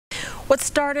What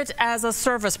started as a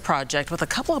service project with a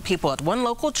couple of people at one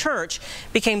local church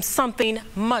became something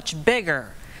much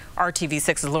bigger.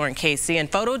 RTV6's Lauren Casey and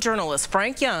photojournalist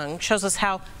Frank Young shows us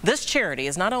how this charity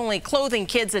is not only clothing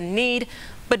kids in need,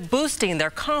 but boosting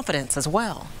their confidence as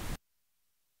well.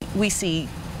 We see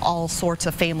all sorts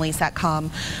of families that come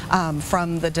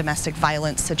from the domestic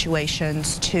violence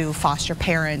situations to foster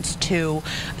parents to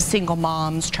single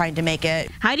moms trying to make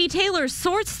it. Heidi Taylor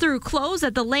sorts through clothes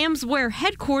at the LambsWear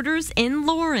headquarters in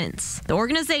Lawrence. The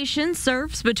organization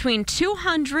serves between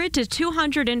 200 to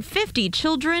 250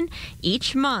 children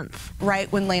each month.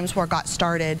 Right when LambsWear got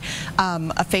started,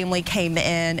 a family came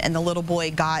in and the little boy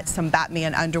got some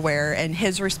Batman underwear, and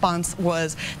his response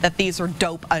was that these are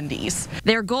dope undies.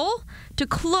 Their goal? To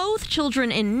clothe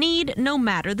children in need no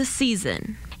matter the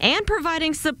season, and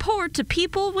providing support to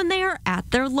people when they are at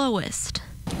their lowest.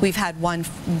 We've had one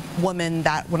woman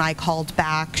that when I called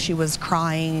back, she was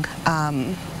crying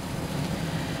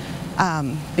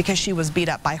because she was beat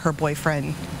up by her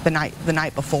boyfriend the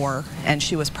night before, and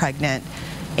she was pregnant,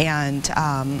 and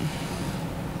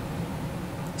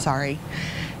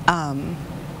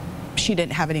she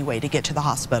didn't have any way to get to the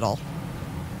hospital.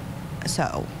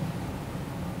 So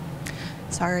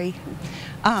sorry.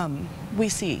 We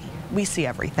see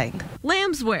everything.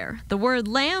 LambsWear. The word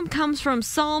lamb comes from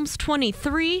Psalms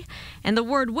 23, and the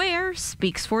word wear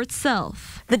speaks for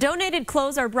itself. The donated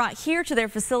clothes are brought here to their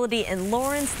facility in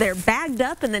Lawrence. They're bagged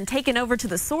up and then taken over to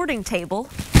the sorting table.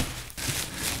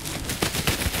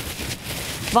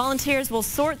 Volunteers will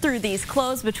sort through these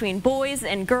clothes between boys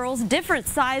and girls, different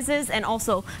sizes, and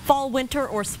also fall, winter,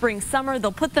 or spring, summer.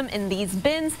 They'll put them in these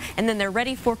bins, and then they're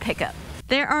ready for pickup.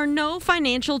 There are no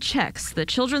financial checks. The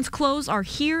children's clothes are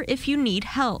here if you need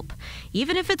help,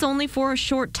 even if it's only for a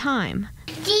short time.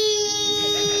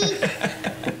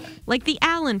 Like the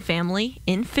Allen family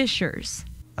in Fishers.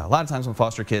 A lot of times when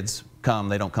foster kids come,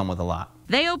 they don't come with a lot.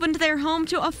 They opened their home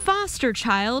to a foster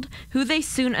child who they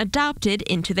soon adopted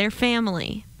into their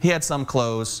family. He had some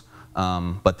clothes,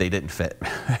 but they didn't fit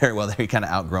very well. They kind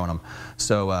of outgrown them.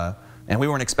 So, and we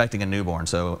weren't expecting a newborn.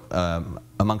 So,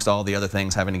 amongst all the other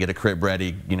things, having to get a crib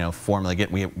ready, formally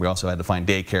we also had to find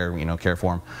daycare, care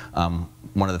for him.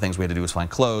 One of the things we had to do was find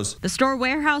clothes. The store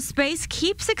warehouse space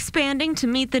keeps expanding to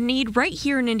meet the need right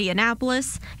here in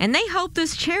Indianapolis, and they hope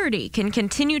this charity can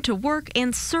continue to work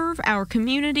and serve our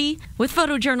community. With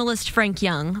photojournalist Frank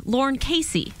Young, Lauren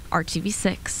Casey,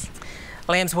 RTV6.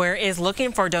 LambsWear is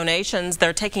looking for donations.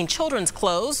 They're taking children's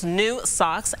clothes, new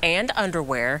socks, and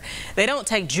underwear. They don't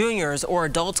take juniors or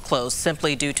adults' clothes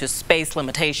simply due to space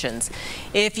limitations.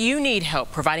 If you need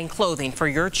help providing clothing for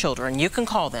your children, you can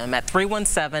call them at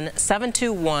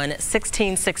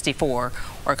 317-721-1664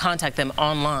 or contact them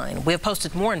online. We have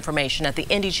posted more information at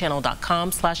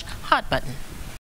theindychannel.com/hotbutton.